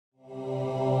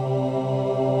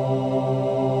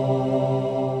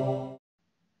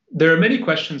There are many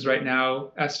questions right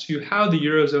now as to how the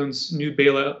Eurozone's new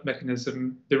bailout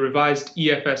mechanism, the revised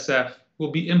EFSF, will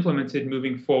be implemented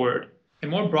moving forward, and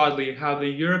more broadly, how the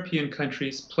European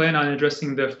countries plan on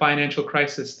addressing the financial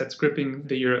crisis that's gripping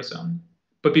the Eurozone.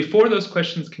 But before those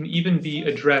questions can even be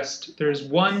addressed, there's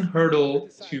one hurdle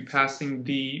to passing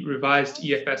the revised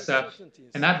EFSF,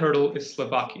 and that hurdle is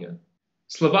Slovakia.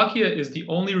 Slovakia is the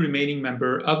only remaining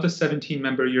member of the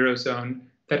 17-member Eurozone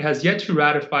that has yet to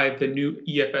ratify the new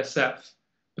EFSF,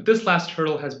 but this last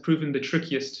hurdle has proven the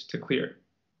trickiest to clear.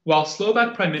 While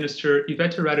Slovak Prime Minister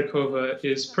Iveta Radičová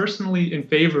is personally in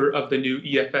favor of the new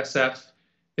EFSF,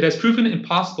 it has proven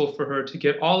impossible for her to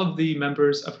get all of the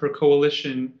members of her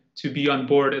coalition to be on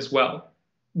board as well.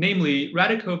 Namely,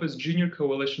 Radičová's junior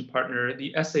coalition partner,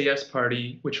 the SAS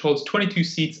party, which holds 22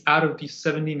 seats out of the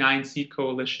 79-seat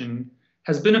coalition,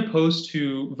 has been opposed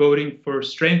to voting for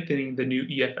strengthening the new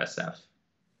EFSF.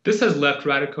 This has left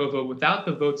Radičová without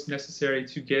the votes necessary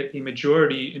to get a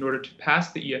majority in order to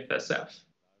pass the EFSF.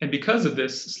 And because of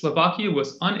this, Slovakia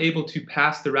was unable to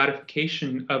pass the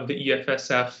ratification of the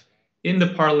EFSF in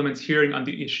the parliament's hearing on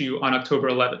the issue on October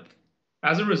 11th.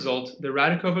 As a result, the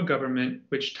Radičová government,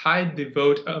 which tied the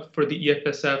vote for the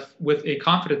EFSF with a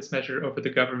confidence measure over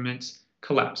the government,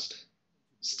 collapsed.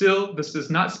 Still, this does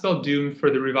not spell doom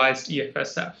for the revised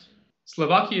EFSF.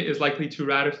 Slovakia is likely to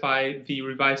ratify the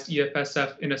revised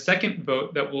EFSF in a second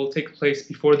vote that will take place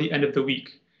before the end of the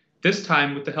week, this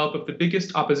time with the help of the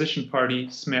biggest opposition party,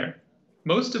 Smer.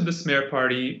 Most of the Smer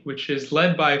party, which is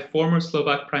led by former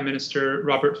Slovak Prime Minister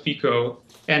Robert Fico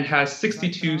and has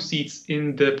 62 seats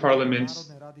in the parliament,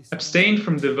 abstained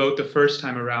from the vote the first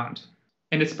time around.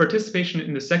 And its participation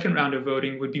in the second round of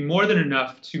voting would be more than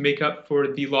enough to make up for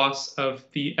the loss of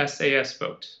the SAS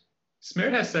vote.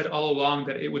 Smer has said all along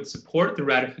that it would support the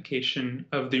ratification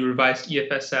of the revised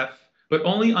EFSF, but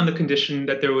only on the condition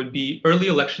that there would be early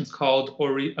elections called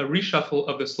or a reshuffle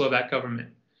of the Slovak government,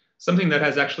 something that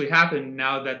has actually happened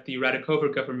now that the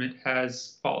Radičová government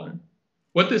has fallen.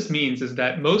 What this means is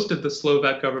that most of the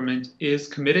Slovak government is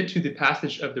committed to the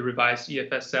passage of the revised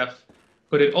EFSF,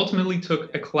 but it ultimately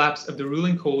took a collapse of the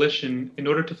ruling coalition in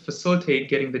order to facilitate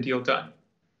getting the deal done.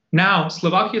 Now,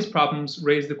 Slovakia's problems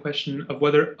raise the question of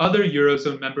whether other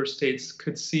Eurozone member states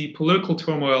could see political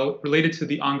turmoil related to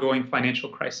the ongoing financial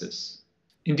crisis.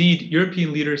 Indeed,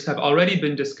 European leaders have already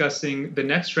been discussing the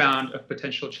next round of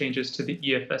potential changes to the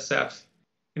EFSF.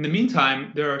 In the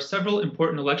meantime, there are several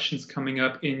important elections coming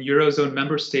up in Eurozone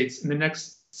member states in the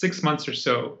next 6 months or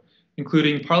so,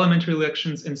 including parliamentary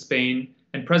elections in Spain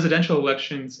and presidential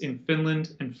elections in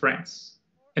Finland and France.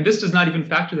 And this does not even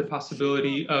factor the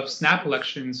possibility of snap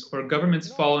elections or governments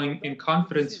falling in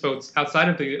confidence votes outside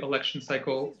of the election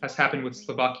cycle, as happened with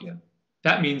Slovakia.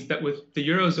 That means that with the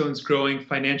Eurozone's growing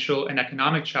financial and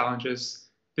economic challenges,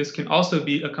 this can also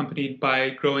be accompanied by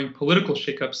growing political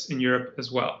shakeups in Europe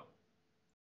as well.